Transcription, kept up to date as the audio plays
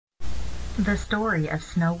The story of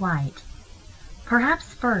Snow White.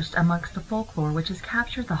 Perhaps first amongst the folklore which has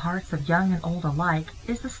captured the hearts of young and old alike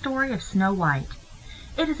is the story of Snow White.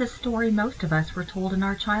 It is a story most of us were told in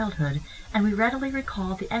our childhood, and we readily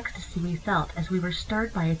recall the ecstasy we felt as we were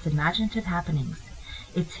stirred by its imaginative happenings.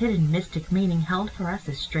 Its hidden mystic meaning held for us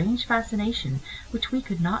a strange fascination which we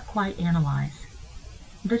could not quite analyze.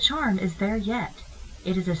 The charm is there yet.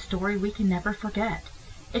 It is a story we can never forget.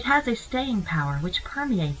 It has a staying power which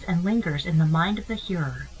permeates and lingers in the mind of the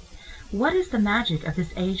hearer. What is the magic of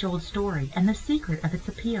this age-old story and the secret of its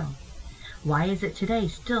appeal? Why is it today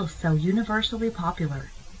still so universally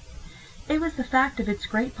popular? It was the fact of its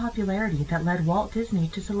great popularity that led Walt Disney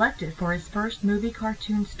to select it for his first movie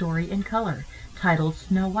cartoon story in color, titled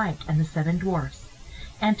Snow White and the Seven Dwarfs,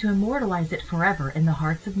 and to immortalize it forever in the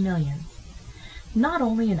hearts of millions. Not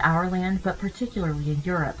only in our land, but particularly in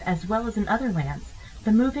Europe, as well as in other lands,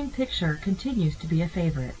 the moving picture continues to be a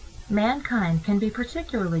favorite. Mankind can be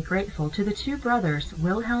particularly grateful to the two brothers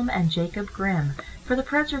Wilhelm and Jacob Grimm for the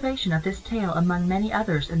preservation of this tale among many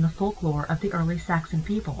others in the folklore of the early Saxon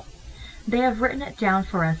people. They have written it down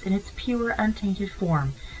for us in its pure, untainted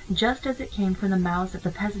form, just as it came from the mouths of the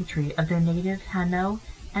peasantry of their native Hanau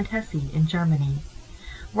and Hesse in Germany.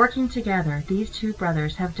 Working together, these two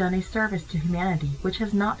brothers have done a service to humanity which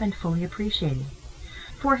has not been fully appreciated.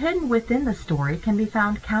 For hidden within the story can be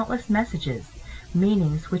found countless messages,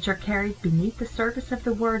 meanings which are carried beneath the surface of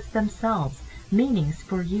the words themselves, meanings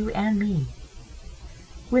for you and me.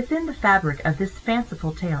 Within the fabric of this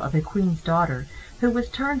fanciful tale of a queen's daughter, who was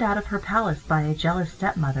turned out of her palace by a jealous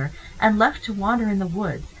stepmother and left to wander in the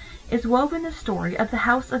woods, is woven the story of the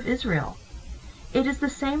house of Israel. It is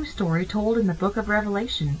the same story told in the book of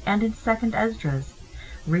Revelation and in 2nd Esdras,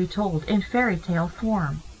 retold in fairy tale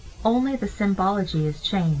form. Only the symbology is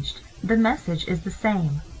changed. The message is the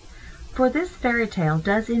same. For this fairy tale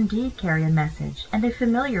does indeed carry a message, and a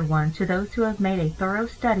familiar one to those who have made a thorough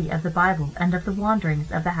study of the Bible and of the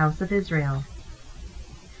wanderings of the house of Israel.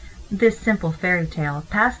 This simple fairy tale,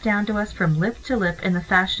 passed down to us from lip to lip in the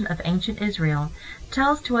fashion of ancient Israel,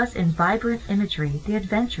 tells to us in vibrant imagery the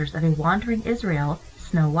adventures of a wandering Israel,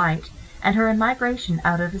 Snow White, and her migration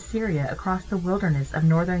out of Assyria across the wilderness of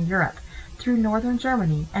northern Europe, through northern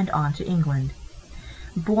Germany and on to England.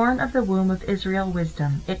 Born of the womb of Israel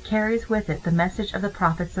wisdom, it carries with it the message of the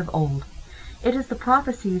prophets of old. It is the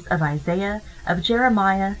prophecies of Isaiah, of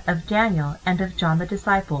Jeremiah, of Daniel, and of John the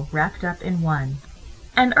disciple wrapped up in one.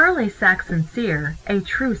 An early Saxon seer, a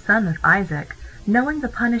true son of Isaac, knowing the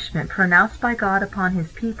punishment pronounced by God upon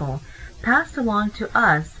his people, passed along to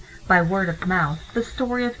us, by word of mouth, the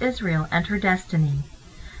story of Israel and her destiny.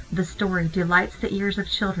 The story delights the ears of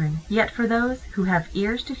children, yet for those who have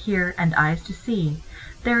ears to hear and eyes to see,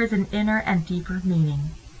 there is an inner and deeper meaning.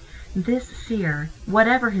 This seer,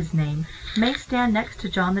 whatever his name, may stand next to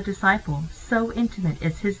John the disciple, so intimate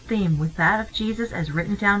is his theme with that of Jesus as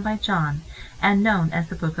written down by John, and known as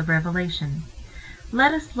the book of Revelation.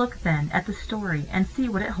 Let us look then at the story and see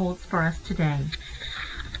what it holds for us today.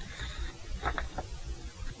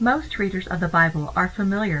 Most readers of the Bible are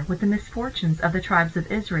familiar with the misfortunes of the tribes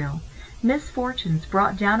of Israel, misfortunes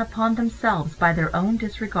brought down upon themselves by their own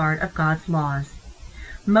disregard of God's laws.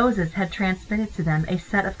 Moses had transmitted to them a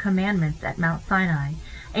set of commandments at Mount Sinai,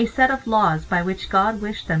 a set of laws by which God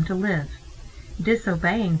wished them to live.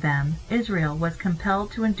 Disobeying them, Israel was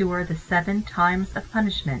compelled to endure the 7 times of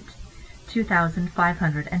punishment,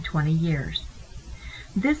 2,520 years.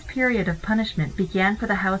 This period of punishment began for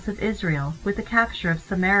the house of Israel with the capture of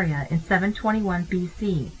Samaria in 721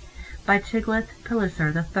 BC by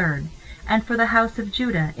Tiglath-Pileser III, and for the house of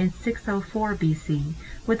Judah in 604 BC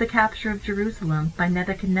with the capture of Jerusalem by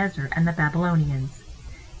Nebuchadnezzar and the Babylonians.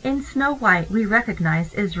 In Snow White we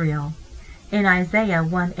recognize Israel. In Isaiah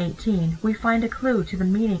 1:18 we find a clue to the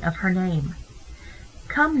meaning of her name.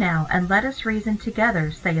 Come now, and let us reason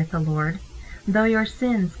together, saith the Lord. Though your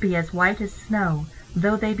sins be as white as snow,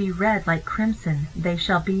 though they be red like crimson, they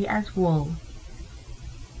shall be as wool.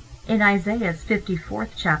 In Isaiah's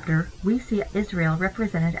 54th chapter, we see Israel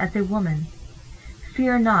represented as a woman.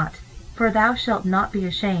 Fear not, for thou shalt not be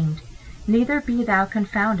ashamed, neither be thou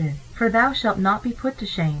confounded, for thou shalt not be put to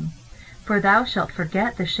shame, for thou shalt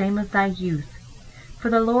forget the shame of thy youth. For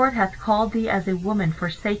the Lord hath called thee as a woman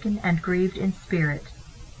forsaken and grieved in spirit.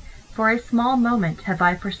 For a small moment have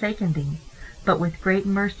I forsaken thee, but with great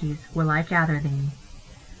mercies will I gather thee.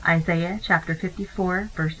 Isaiah chapter 54,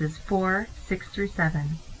 verses 4,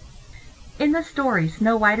 6-7. In the story,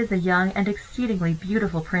 Snow White is a young and exceedingly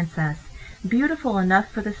beautiful princess, beautiful enough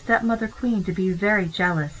for the stepmother queen to be very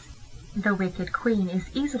jealous. The wicked queen is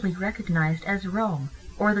easily recognized as Rome,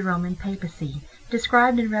 or the Roman papacy,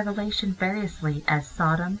 described in Revelation variously as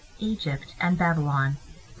Sodom, Egypt, and Babylon,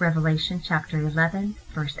 Revelation chapter 11,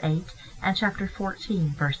 verse 8, and chapter 14,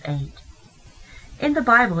 verse 8. In the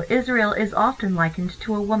Bible, Israel is often likened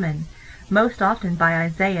to a woman, most often by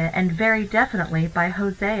Isaiah and very definitely by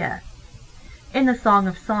Hosea. In the Song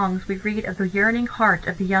of Songs we read of the yearning heart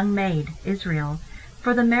of the young maid, Israel,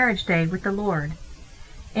 for the marriage day with the Lord.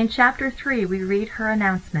 In chapter 3 we read her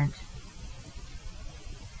announcement,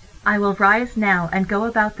 I will rise now and go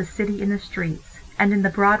about the city in the streets, and in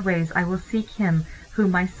the broad ways I will seek him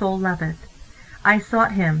whom my soul loveth. I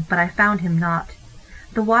sought him, but I found him not.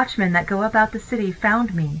 The watchmen that go about the city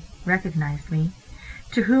found me, recognized me,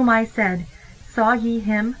 to whom I said, Saw ye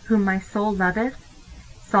him whom my soul loveth?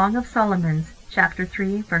 Song of Solomon's, chapter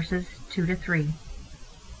 3, verses 2-3.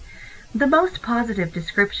 The most positive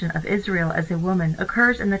description of Israel as a woman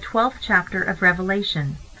occurs in the 12th chapter of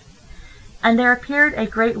Revelation. And there appeared a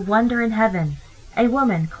great wonder in heaven, a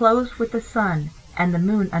woman clothed with the sun, and the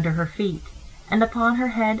moon under her feet, and upon her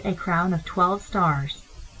head a crown of 12 stars.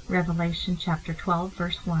 Revelation chapter 12,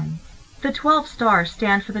 verse 1. The 12 stars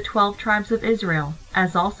stand for the 12 tribes of Israel,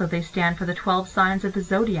 as also they stand for the 12 signs of the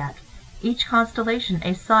zodiac, each constellation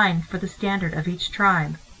a sign for the standard of each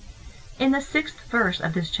tribe. In the 6th verse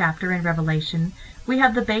of this chapter in Revelation, we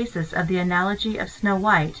have the basis of the analogy of Snow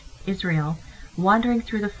White, Israel, wandering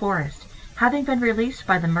through the forest, having been released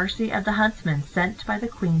by the mercy of the huntsman sent by the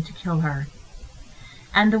queen to kill her.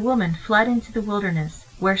 And the woman fled into the wilderness,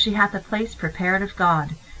 where she hath a place prepared of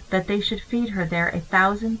God, that they should feed her there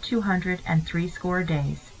 1,260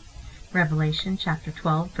 days. Revelation chapter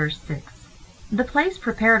 12, verse 6. The place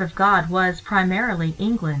prepared of God was primarily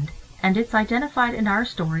England, and it's identified in our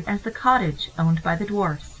story as the cottage owned by the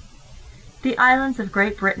dwarfs. The islands of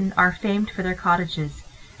Great Britain are famed for their cottages,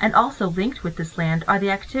 and also linked with this land are the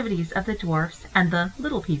activities of the dwarfs and the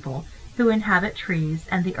little people who inhabit trees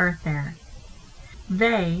and the earth there.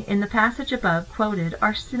 They, in the passage above quoted,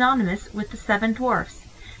 are synonymous with the 7 dwarfs,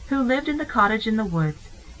 who lived in the cottage in the woods,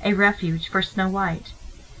 a refuge for Snow White.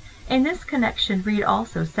 In this connection read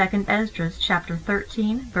also 2 Esdras chapter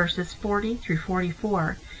 13, verses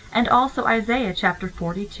 40-44, and also Isaiah chapter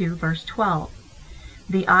 42, verse 12.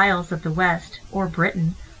 The Isles of the West, or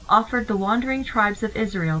Britain, offered the wandering tribes of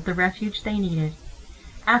Israel the refuge they needed.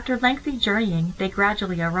 After lengthy journeying, they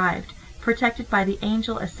gradually arrived, protected by the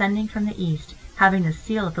angel ascending from the east, having the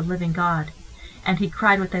seal of the living God. And he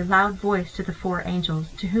cried with a loud voice to the 4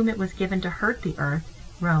 angels, to whom it was given to hurt the earth,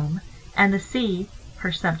 Rome, and the sea,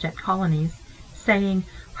 her subject colonies, saying,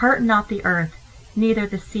 Hurt not the earth, neither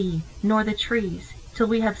the sea, nor the trees, till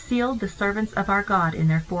we have sealed the servants of our God in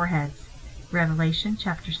their foreheads. Revelation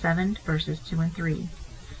chapter 7, verses 2 and 3.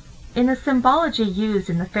 In the symbology used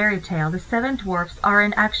in the fairy tale, the 7 dwarfs are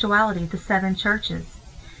in actuality the 7 churches.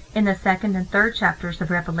 In the 2nd and 3rd chapters of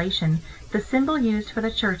Revelation, the symbol used for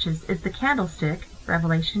the churches is the candlestick,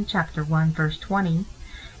 Revelation chapter 1, verse 20,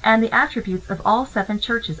 and the attributes of all 7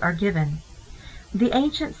 churches are given. The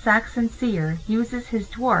ancient Saxon seer uses his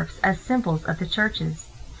dwarfs as symbols of the churches,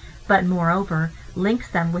 but moreover links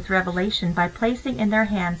them with Revelation by placing in their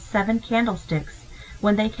hands 7 candlesticks,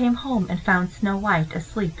 when they came home and found Snow White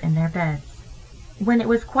asleep in their beds. When it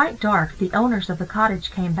was quite dark, the owners of the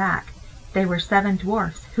cottage came back. They were 7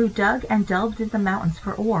 dwarfs, who dug and delved in the mountains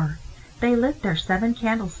for ore. They lit their 7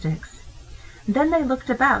 candlesticks. Then they looked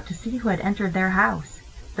about to see who had entered their house.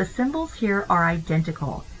 The symbols here are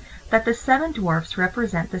identical. That the 7 dwarfs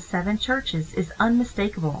represent the 7 churches is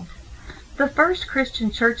unmistakable. The first Christian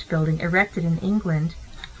church building erected in England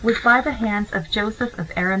was by the hands of Joseph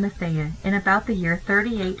of Arimathea in about the year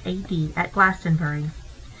 38 AD at Glastonbury.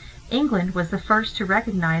 England was the first to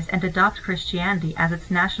recognize and adopt Christianity as its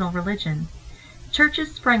national religion.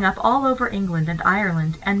 Churches sprang up all over England and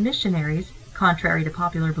Ireland, and missionaries, contrary to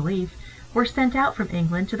popular belief, were sent out from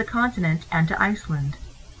England to the continent and to Iceland.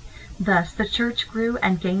 Thus the church grew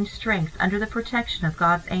and gained strength under the protection of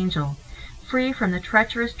God's angel, free from the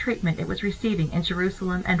treacherous treatment it was receiving in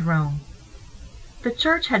Jerusalem and Rome. The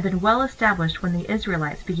church had been well established when the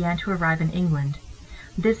Israelites began to arrive in England.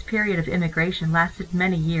 This period of immigration lasted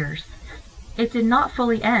many years. It did not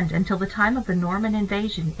fully end until the time of the Norman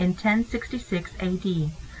invasion in 1066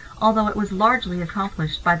 AD, although it was largely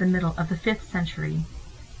accomplished by the middle of the 5th century.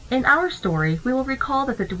 In our story, we will recall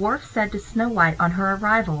that the dwarf said to Snow White on her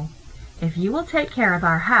arrival, "If you will take care of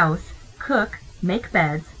our house, cook, make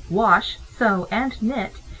beds, wash, sew, and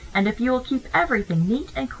knit, and if you will keep everything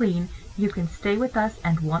neat and clean, you can stay with us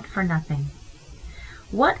and want for nothing."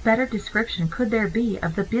 What better description could there be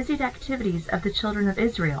of the busied activities of the children of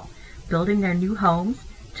Israel, building their new homes,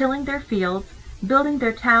 tilling their fields, building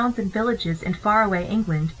their towns and villages in faraway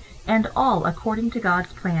England, and all according to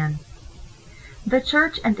God's plan. The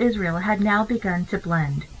Church and Israel had now begun to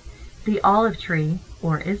blend. The olive tree,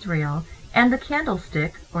 or Israel, and the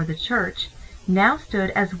candlestick, or the Church, now stood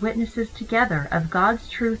as witnesses together of God's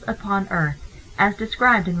truth upon earth, as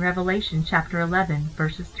described in Revelation chapter 11,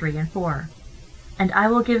 verses 3 and 4. And I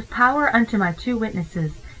will give power unto my 2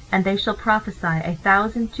 witnesses, and they shall prophesy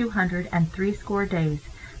 1,260 days,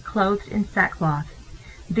 clothed in sackcloth.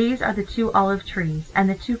 These are the 2 olive trees, and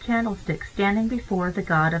the 2 candlesticks standing before the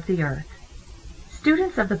God of the earth.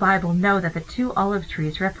 Students of the Bible know that the 2 olive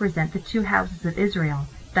trees represent the 2 houses of Israel,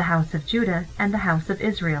 the house of Judah and the house of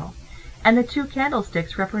Israel, and the 2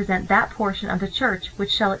 candlesticks represent that portion of the church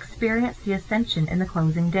which shall experience the ascension in the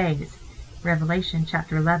closing days. Revelation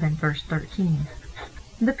chapter 11, verse 13.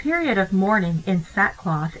 The period of mourning in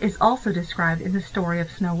sackcloth is also described in the story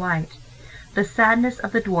of Snow White. The sadness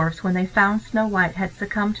of the dwarfs when they found Snow White had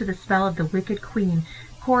succumbed to the spell of the wicked queen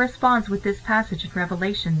corresponds with this passage in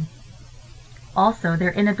Revelation. Also,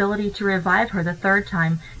 their inability to revive her the 3rd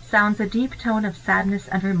time sounds a deep tone of sadness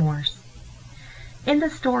and remorse. In the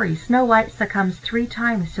story, Snow White succumbs 3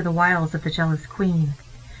 times to the wiles of the jealous queen.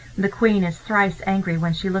 The queen is thrice angry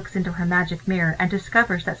when she looks into her magic mirror and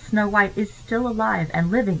discovers that Snow White is still alive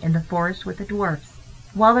and living in the forest with the dwarfs.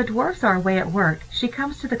 While the dwarfs are away at work, she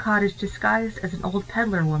comes to the cottage disguised as an old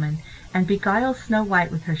peddler woman and beguiles Snow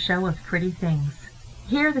White with her show of pretty things.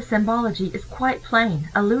 Here the symbology is quite plain,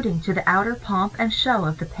 alluding to the outer pomp and show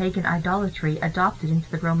of the pagan idolatry adopted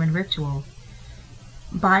into the Roman ritual.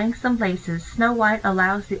 Buying some laces, Snow White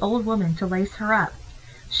allows the old woman to lace her up.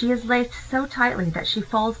 She is laced so tightly that she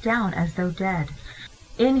falls down as though dead.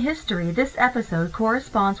 In history, this episode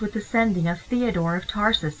corresponds with the sending of Theodore of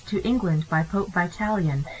Tarsus to England by Pope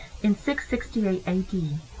Vitalian in 668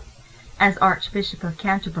 AD. As Archbishop of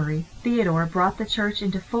Canterbury, Theodore brought the Church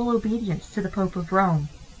into full obedience to the Pope of Rome,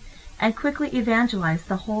 and quickly evangelized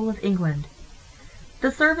the whole of England.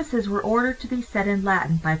 The services were ordered to be said in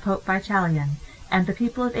Latin by Pope Vitalian, and the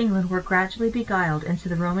people of England were gradually beguiled into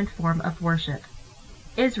the Roman form of worship.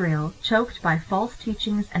 Israel, choked by false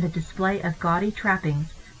teachings and a display of gaudy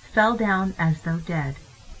trappings, fell down as though dead.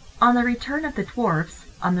 On the return of the dwarfs,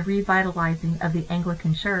 on the revitalizing of the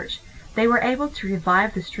Anglican Church, they were able to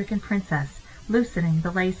revive the stricken princess, loosening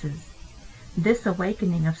the laces. This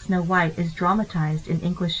awakening of Snow White is dramatized in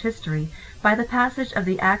English history by the passage of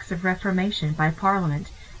the Acts of Reformation by Parliament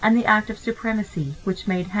and the Act of Supremacy, which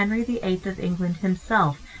made Henry VIII of England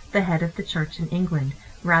himself the head of the Church in England,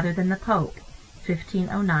 rather than the Pope,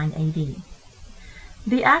 1509 AD.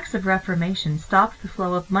 The Acts of Reformation stopped the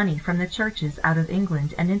flow of money from the churches out of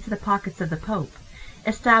England and into the pockets of the Pope,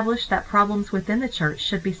 established that problems within the Church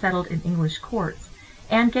should be settled in English courts,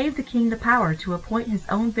 and gave the king the power to appoint his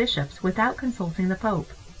own bishops without consulting the Pope.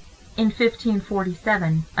 In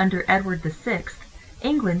 1547, under Edward VI,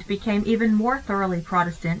 England became even more thoroughly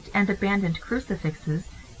Protestant and abandoned crucifixes,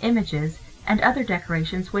 images, and other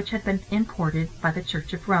decorations which had been imported by the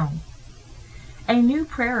Church of Rome. A new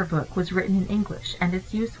prayer book was written in English, and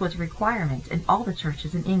its use was a requirement in all the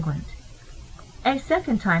churches in England. A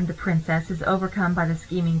second time the princess is overcome by the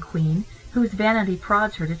scheming queen, whose vanity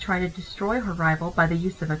prods her to try to destroy her rival by the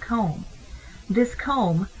use of a comb. This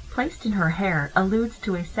comb, placed in her hair, alludes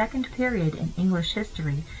to a second period in English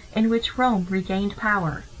history in which Rome regained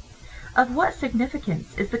power. Of what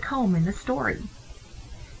significance is the comb in the story?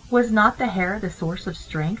 Was not the hair the source of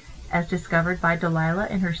strength, as discovered by Delilah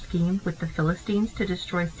in her scheme with the Philistines to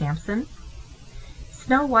destroy Samson?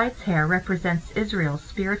 Snow White's hair represents Israel's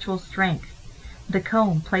spiritual strength. The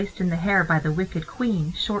comb placed in the hair by the wicked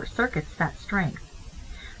queen short-circuits that strength.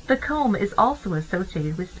 The comb is also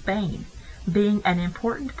associated with Spain, being an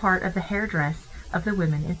important part of the hairdress of the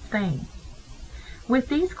women in Spain. With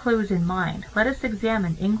these clues in mind, let us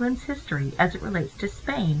examine England's history as it relates to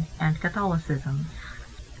Spain and Catholicism.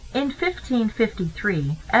 In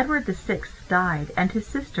 1553, Edward VI died, and his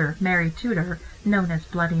sister, Mary Tudor, known as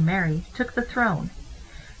Bloody Mary, took the throne.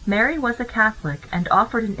 Mary was a Catholic and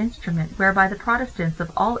offered an instrument whereby the Protestants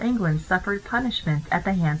of all England suffered punishment at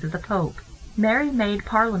the hands of the Pope. Mary made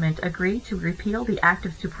Parliament agree to repeal the Act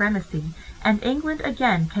of Supremacy, and England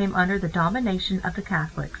again came under the domination of the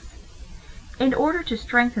Catholics. In order to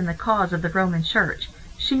strengthen the cause of the Roman Church,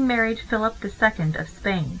 she married Philip II of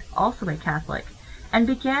Spain, also a Catholic, and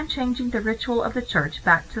began changing the ritual of the Church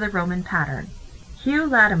back to the Roman pattern. Hugh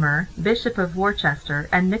Latimer, Bishop of Worcester,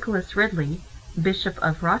 and Nicholas Ridley, Bishop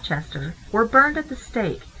of Rochester, were burned at the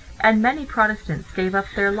stake, and many Protestants gave up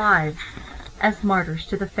their lives as martyrs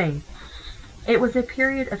to the faith. It was a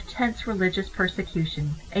period of tense religious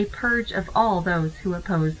persecution, a purge of all those who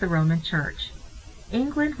opposed the Roman Church.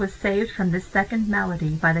 England was saved from this second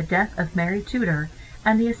malady by the death of Mary Tudor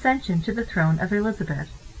and the ascension to the throne of Elizabeth.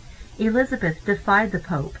 Elizabeth defied the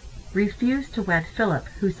Pope, refused to wed Philip,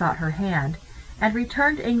 who sought her hand, and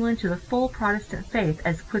returned England to the full Protestant faith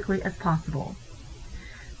as quickly as possible.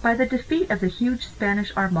 By the defeat of the huge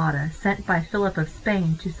Spanish armada sent by Philip of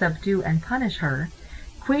Spain to subdue and punish her,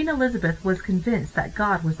 Queen Elizabeth was convinced that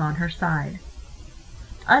God was on her side.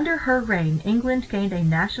 Under her reign, England gained a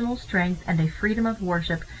national strength and a freedom of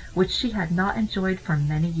worship which she had not enjoyed for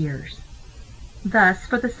many years. Thus,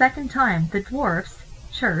 for the second time, the dwarfs,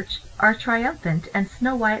 Church, are triumphant, and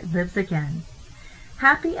Snow White lives again.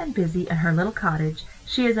 Happy and busy in her little cottage,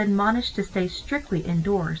 she is admonished to stay strictly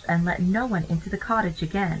indoors and let no one into the cottage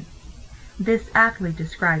again. This aptly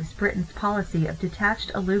describes Britain's policy of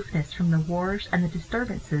detached aloofness from the wars and the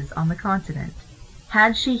disturbances on the continent.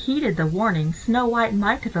 Had she heeded the warning, Snow White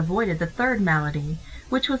might have avoided the third malady,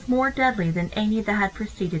 which was more deadly than any that had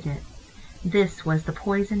preceded it. This was the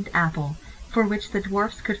poisoned apple, for which the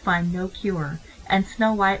dwarfs could find no cure, and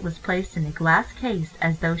Snow White was placed in a glass case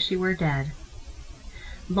as though she were dead.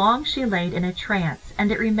 Long she laid in a trance, and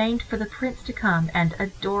it remained for the prince to come and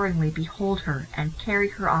adoringly behold her and carry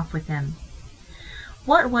her off with him.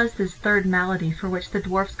 What was this third malady for which the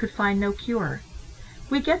dwarfs could find no cure?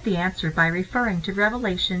 We get the answer by referring to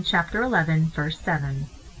Revelation chapter 11, verse 7.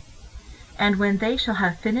 And when they shall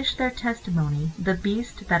have finished their testimony, the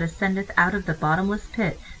beast that ascendeth out of the bottomless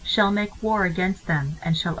pit shall make war against them,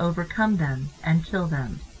 and shall overcome them, and kill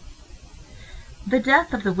them. The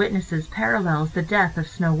death of the witnesses parallels the death of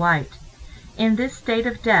Snow White. In this state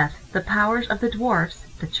of death, the powers of the dwarfs,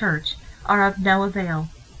 the Church, are of no avail.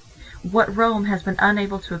 What Rome has been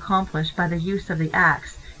unable to accomplish by the use of the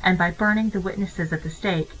axe, and by burning the witnesses at the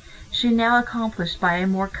stake, she now accomplished by a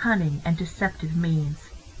more cunning and deceptive means.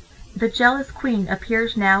 The jealous queen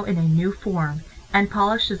appears now in a new form, and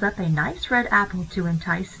polishes up a nice red apple to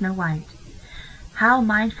entice Snow White. How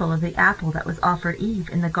mindful of the apple that was offered Eve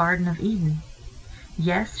in the Garden of Eden!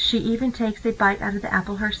 Yes, she even takes a bite out of the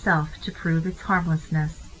apple herself to prove its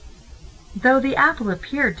harmlessness. Though the apple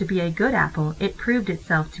appeared to be a good apple, it proved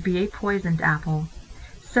itself to be a poisoned apple.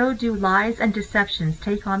 So do lies and deceptions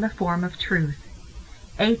take on the form of truth.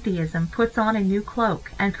 Atheism puts on a new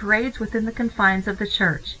cloak and parades within the confines of the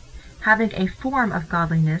Church, having a form of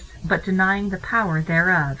godliness, but denying the power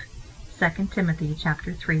thereof. 2 Timothy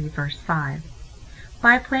chapter 3, verse 5.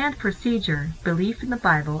 By planned procedure, belief in the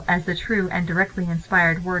Bible as the true and directly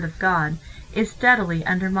inspired Word of God is steadily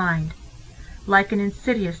undermined. Like an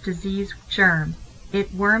insidious disease germ,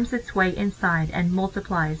 it worms its way inside and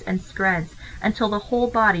multiplies and spreads until the whole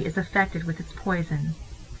body is affected with its poison.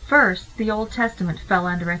 First, the Old Testament fell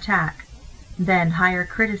under attack. Then higher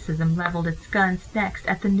criticism leveled its guns next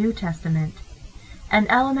at the New Testament. An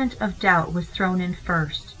element of doubt was thrown in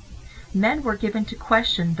first. Men were given to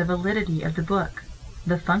question the validity of the book.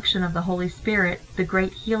 The function of the Holy Spirit, the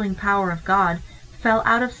great healing power of God, fell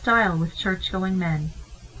out of style with church-going men.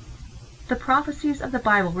 The prophecies of the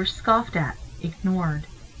Bible were scoffed at, ignored.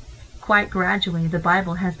 Quite gradually, the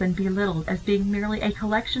Bible has been belittled as being merely a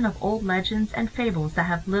collection of old legends and fables that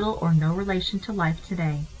have little or no relation to life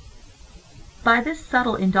today. By this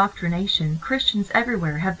subtle indoctrination, Christians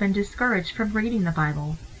everywhere have been discouraged from reading the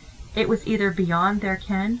Bible. It was either beyond their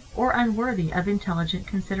ken or unworthy of intelligent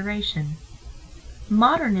consideration.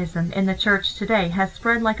 Modernism in the Church today has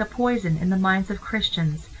spread like a poison in the minds of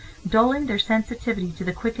Christians, dulling their sensitivity to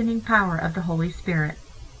the quickening power of the Holy Spirit.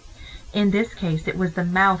 In this case it was the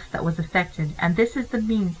mouth that was affected, and this is the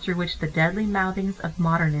means through which the deadly mouthings of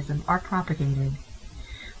modernism are propagated.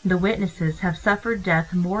 The witnesses have suffered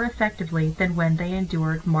death more effectively than when they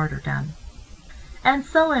endured martyrdom. And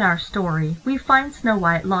so in our story, we find Snow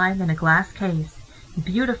White lying in a glass case,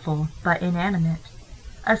 beautiful but inanimate,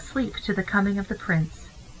 asleep to the coming of the prince.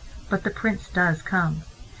 But the prince does come.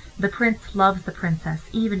 The prince loves the princess,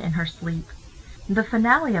 even in her sleep. The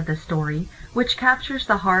finale of the story, which captures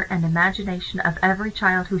the heart and imagination of every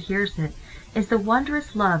child who hears it, is the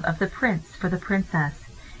wondrous love of the prince for the princess,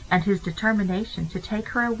 and his determination to take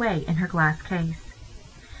her away in her glass case.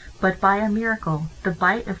 But by a miracle, the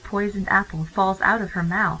bite of poisoned apple falls out of her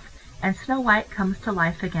mouth, and Snow White comes to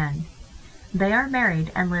life again. They are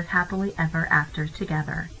married and live happily ever after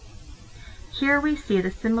together. Here we see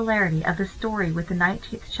the similarity of the story with the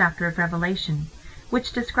 19th chapter of Revelation,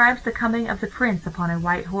 which describes the coming of the prince upon a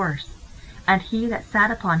white horse, and he that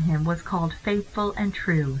sat upon him was called Faithful and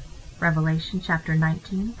True. Revelation chapter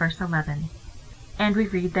 19, verse 11. And we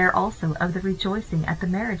read there also of the rejoicing at the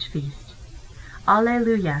marriage feast.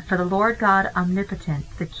 Alleluia, for the Lord God omnipotent,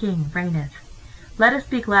 the King, reigneth. Let us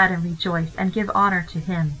be glad and rejoice, and give honor to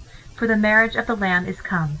him, For the marriage of the Lamb is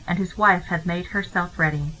come, and his wife hath made herself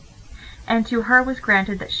ready. And to her was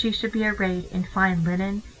granted that she should be arrayed in fine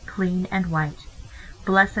linen, clean and white.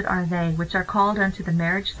 Blessed are they which are called unto the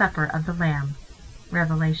marriage supper of the Lamb.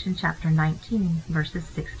 Revelation chapter 19, verses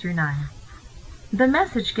 6 through 9. The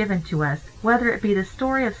message given to us, whether it be the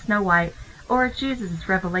story of Snow White or Jesus'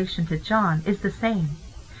 revelation to John, is the same.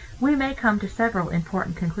 We may come to several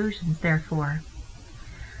important conclusions, therefore.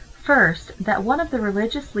 First, that one of the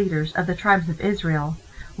religious leaders of the tribes of Israel,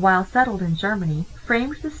 while settled in Germany,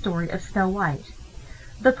 framed the story of Snow White.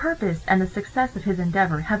 The purpose and the success of his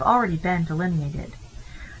endeavor have already been delineated.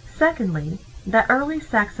 Secondly, that early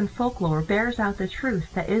Saxon folklore bears out the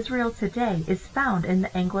truth that Israel today is found in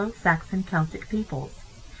the Anglo-Saxon Celtic peoples,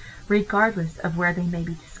 regardless of where they may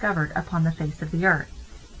be discovered upon the face of the earth.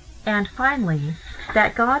 And finally,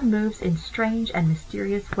 that God moves in strange and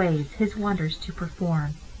mysterious ways his wonders to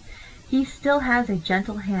perform. He still has a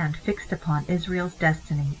gentle hand fixed upon Israel's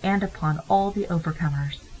destiny and upon all the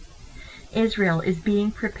overcomers. Israel is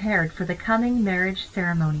being prepared for the coming marriage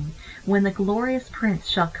ceremony, when the glorious prince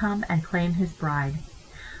shall come and claim his bride.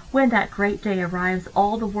 When that great day arrives,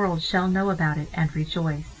 all the world shall know about it and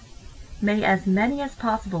rejoice. May as many as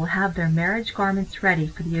possible have their marriage garments ready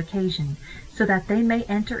for the occasion, so that they may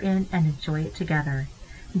enter in and enjoy it together.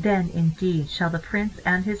 Then indeed shall the prince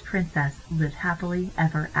and his princess live happily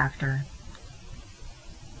ever after.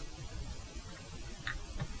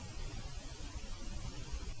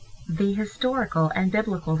 The historical and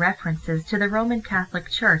biblical references to the Roman Catholic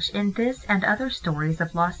Church in this and other stories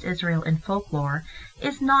of lost Israel in folklore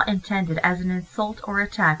is not intended as an insult or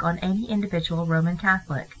attack on any individual Roman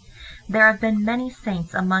Catholic. There have been many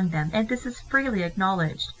saints among them, and this is freely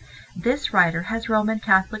acknowledged. This writer has Roman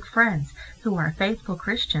Catholic friends who are faithful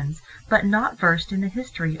Christians, but not versed in the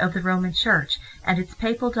history of the Roman Church and its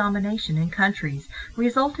papal domination in countries,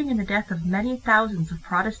 resulting in the death of many thousands of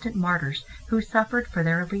Protestant martyrs who suffered for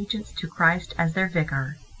their allegiance to Christ as their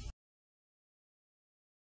vicar.